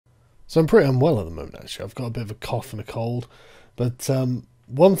So I'm pretty unwell at the moment, actually. I've got a bit of a cough and a cold. But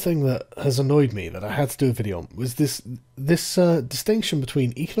one thing that has annoyed me that I had to do a video on was this distinction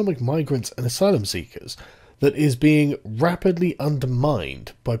between economic migrants and asylum seekers that is being rapidly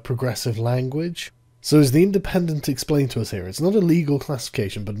undermined by progressive language. So as The Independent explained to us here, it's not a legal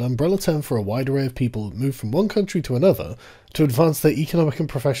classification, but an umbrella term for a wide array of people that move from one country to another to advance their economic and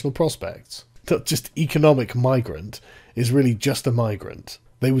professional prospects. Not just economic migrant is really just a migrant.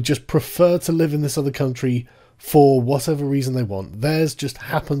 They would just prefer to live in this other country for whatever reason they want. Theirs just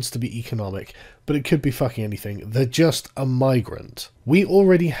happens to be economic, but it could be fucking anything. They're just a migrant. We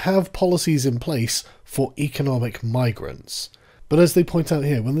already have policies in place for economic migrants. But as they point out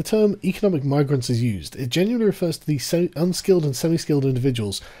here, when the term economic migrants is used, it genuinely refers to the unskilled and semi-skilled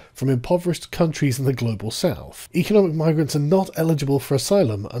individuals from impoverished countries in the global south. Economic migrants are not eligible for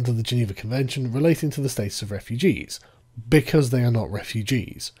asylum under the Geneva Convention relating to the status of refugees, because they are not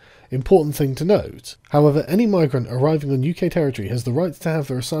refugees. Important thing to note. However, any migrant arriving on UK territory has the right to have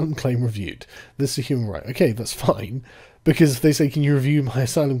their asylum claim reviewed. This is a human right. Okay, that's fine. Because if they say, can you review my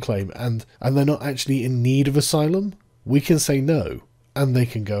asylum claim, and they're not actually in need of asylum, we can say no, and they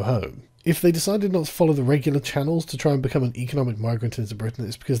can go home. If they decided not to follow the regular channels to try and become an economic migrant into Britain,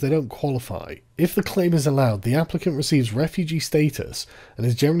 it's because they don't qualify. If the claim is allowed, the applicant receives refugee status and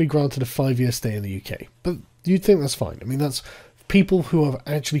is generally granted a 5-year stay in the UK. But you'd think that's fine. I mean, that's people who have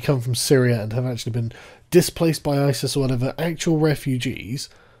actually come from Syria and have actually been displaced by ISIS or whatever, actual refugees,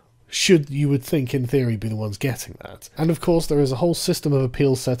 should, you would think, in theory, be the ones getting that. And of course, there is a whole system of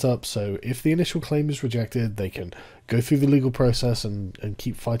appeals set up, so if the initial claim is rejected, they can go through the legal process and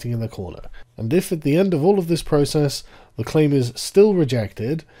keep fighting in their corner. And if at the end of all of this process, the claim is still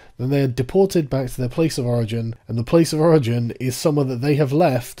rejected, then they are deported back to their place of origin, and the place of origin is somewhere that they have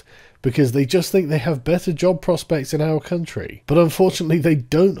left because they just think they have better job prospects in our country. But unfortunately, they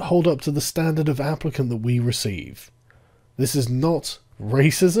don't hold up to the standard of applicant that we receive. This is not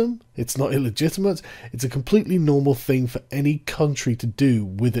racism, it's not illegitimate, it's a completely normal thing for any country to do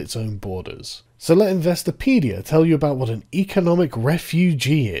with its own borders. So let Investopedia tell you about what an economic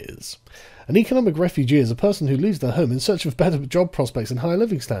refugee is. An economic refugee is a person who leaves their home in search of better job prospects and higher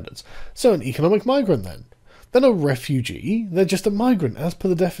living standards. So an economic migrant then. They're not a refugee, they're just a migrant as per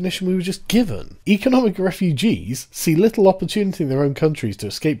the definition we were just given. Economic refugees see little opportunity in their own countries to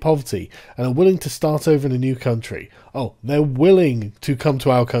escape poverty and are willing to start over in a new country. Oh, they're willing to come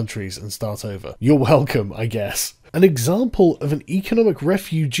to our countries and start over. You're welcome, I guess. An example of an economic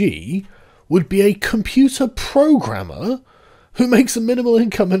refugee would be a computer programmer who makes a minimal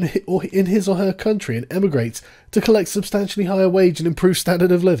income in his or her country and emigrates to collect substantially higher wage and improve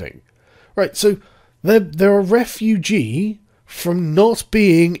standard of living. Right, so they're a refugee from not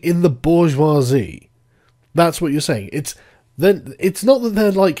being in the bourgeoisie. That's what you're saying. It's not that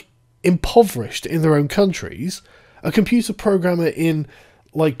they're like impoverished in their own countries. A computer programmer in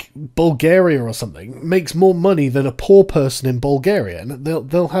like Bulgaria or something makes more money than a poor person in Bulgaria, and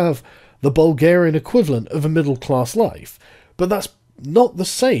they'll have the Bulgarian equivalent of a middle class life. But that's not the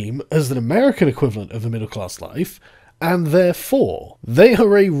same as an American equivalent of a middle class life, and therefore they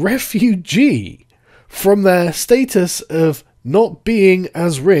are a refugee from their status of not being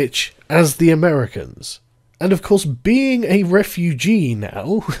as rich as the Americans. And of course, being a refugee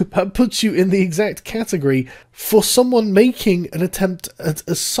now, that puts you in the exact category for someone making an attempt at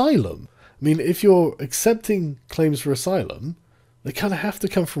asylum. I mean, if you're accepting claims for asylum, they kind of have to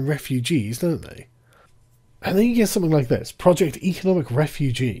come from refugees, don't they? And then you get something like this, Project Economic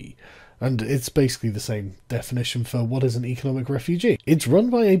Refugee. And it's basically the same definition for what is an economic refugee. It's run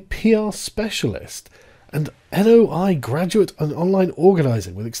by a PR specialist and NOI graduate in online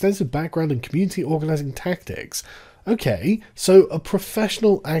organising with extensive background in community organising tactics. Okay, so a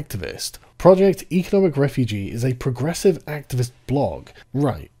professional activist. Project Economic Refugee is a progressive activist blog.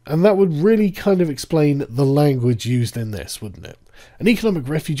 Right, and that would really kind of explain the language used in this, wouldn't it? An economic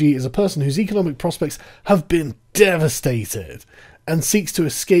refugee is a person whose economic prospects have been devastated and seeks to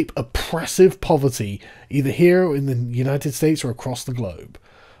escape oppressive poverty, either here in the United States or across the globe.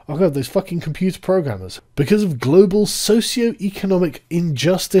 Oh god, those fucking computer programmers. Because of global socio-economic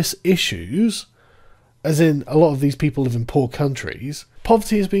injustice issues, as in a lot of these people live in poor countries,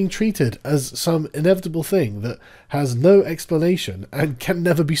 poverty is being treated as some inevitable thing that has no explanation and can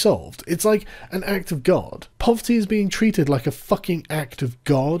never be solved. It's like an act of God. Poverty is being treated like a fucking act of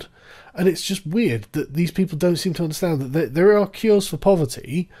God. And it's just weird that these people don't seem to understand that there are cures for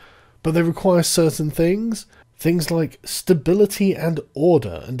poverty, but they require certain things. things like stability and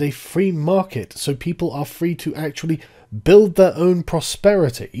order and a free market so people are free to actually build their own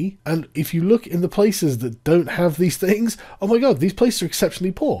prosperity. And if you look in the places that don't have these things, oh my god, these places are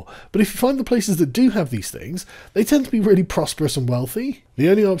exceptionally poor. But if you find the places that do have these things, they tend to be really prosperous and wealthy. The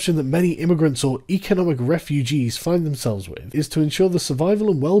only option that many immigrants or economic refugees find themselves with is to ensure the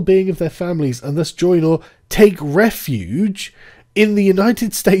survival and well-being of their families and thus join or take refuge in the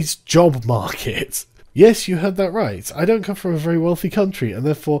United States job market. Yes, you heard that right. I don't come from a very wealthy country, and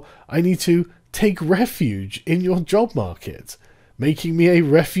therefore I need to take refuge in your job market, making me a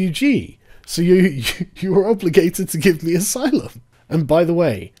refugee. So you are obligated to give me asylum. And by the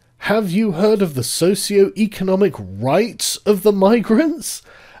way, have you heard of the socio-economic rights of the migrants?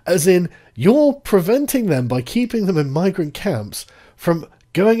 As in, you're preventing them by keeping them in migrant camps from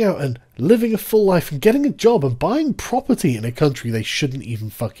going out and living a full life and getting a job and buying property in a country they shouldn't even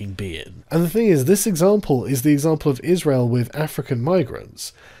fucking be in. And the thing is, this example is the example of Israel with African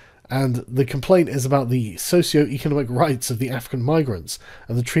migrants. And the complaint is about the socio-economic rights of the African migrants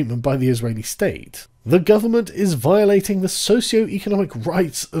and the treatment by the Israeli state. The government is violating the socio-economic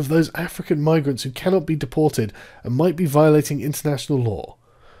rights of those African migrants who cannot be deported and might be violating international law.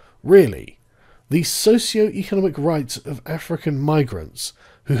 Really? The socio-economic rights of African migrants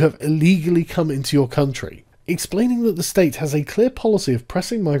who have illegally come into your country, explaining that the state has a clear policy of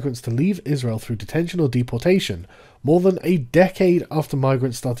pressing migrants to leave Israel through detention or deportation more than a decade after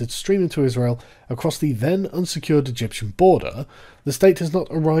migrants started streaming to Israel across the then unsecured Egyptian border. The state has not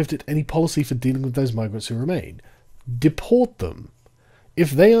arrived at any policy for dealing with those migrants who remain. Deport them.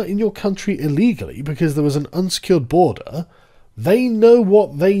 If they are in your country illegally because there was an unsecured border, they know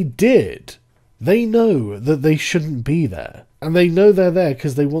what they did. They know that they shouldn't be there. And they know they're there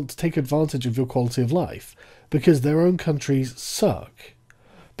because they want to take advantage of your quality of life, because their own countries suck.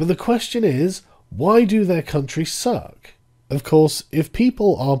 But the question is, why do their countries suck? Of course, if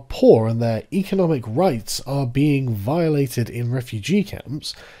people are poor and their economic rights are being violated in refugee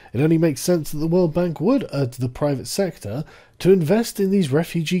camps, it only makes sense that the World Bank would urge the private sector to invest in these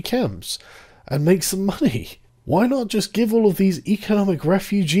refugee camps and make some money. Why not just give all of these economic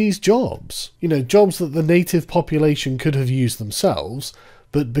refugees jobs? You know, jobs that the native population could have used themselves,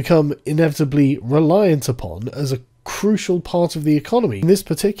 but become inevitably reliant upon as a crucial part of the economy. In this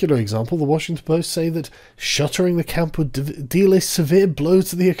particular example, the Washington Post say that shuttering the camp would deal a severe blow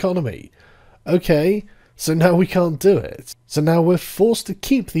to the economy. Okay, so now we can't do it. So now we're forced to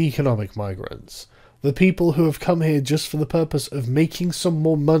keep the economic migrants, the people who have come here just for the purpose of making some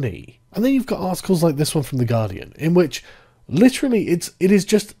more money. And then you've got articles like this one from The Guardian, in which literally it is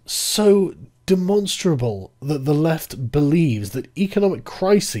just so demonstrable that the left believes that economic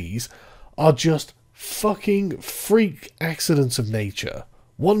crises are just fucking freak accidents of nature.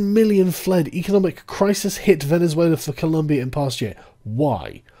 1 million fled. Economic crisis hit Venezuela for Colombia in past year.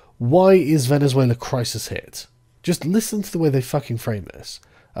 Why? Why is Venezuela crisis hit? Just listen to the way they fucking frame this.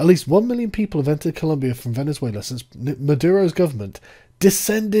 At least 1 million people have entered Colombia from Venezuela since Maduro's government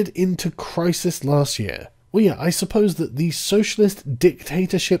descended into crisis last year. Well, yeah, I suppose that the socialist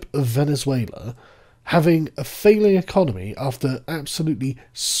dictatorship of Venezuela, having a failing economy after absolutely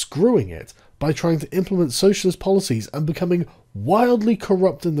screwing it by trying to implement socialist policies and becoming wildly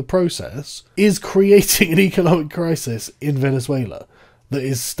corrupt in the process, is creating an economic crisis in Venezuela that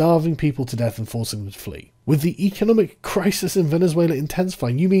is starving people to death and forcing them to flee. With the economic crisis in Venezuela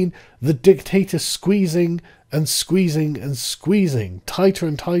intensifying, you mean the dictator squeezing and squeezing and squeezing tighter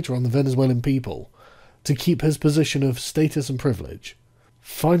and tighter on the Venezuelan people to keep his position of status and privilege.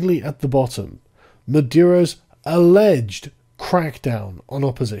 Finally, at the bottom, Maduro's alleged crackdown on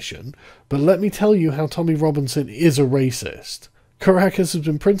opposition, but let me tell you how Tommy Robinson is a racist. Caracas has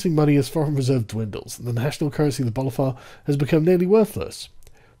been printing money as foreign reserve dwindles, and the national currency, the bolivar, has become nearly worthless.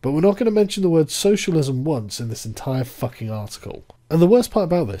 But we're not going to mention the word socialism once in this entire fucking article. And the worst part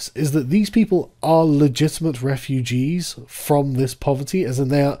about this is that these people are legitimate refugees from this poverty, as in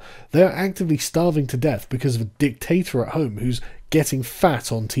they are actively starving to death because of a dictator at home who's getting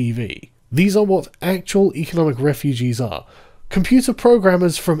fat on TV. These are what actual economic refugees are. Computer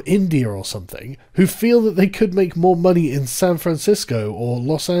programmers from India or something who feel that they could make more money in San Francisco or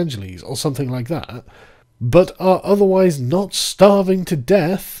Los Angeles or something like that, but are otherwise not starving to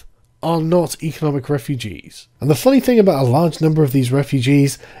death, are not economic refugees. And the funny thing about a large number of these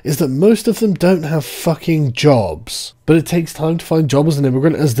refugees is that most of them don't have fucking jobs. But it takes time to find jobs as an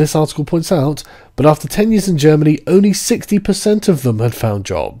immigrant, as this article points out, but after 10 years in Germany, only 60% of them had found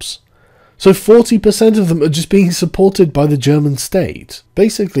jobs. So 40% of them are just being supported by the German state.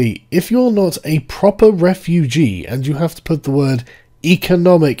 Basically, if you're not a proper refugee and you have to put the word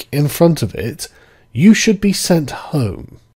economic in front of it, You should be sent home.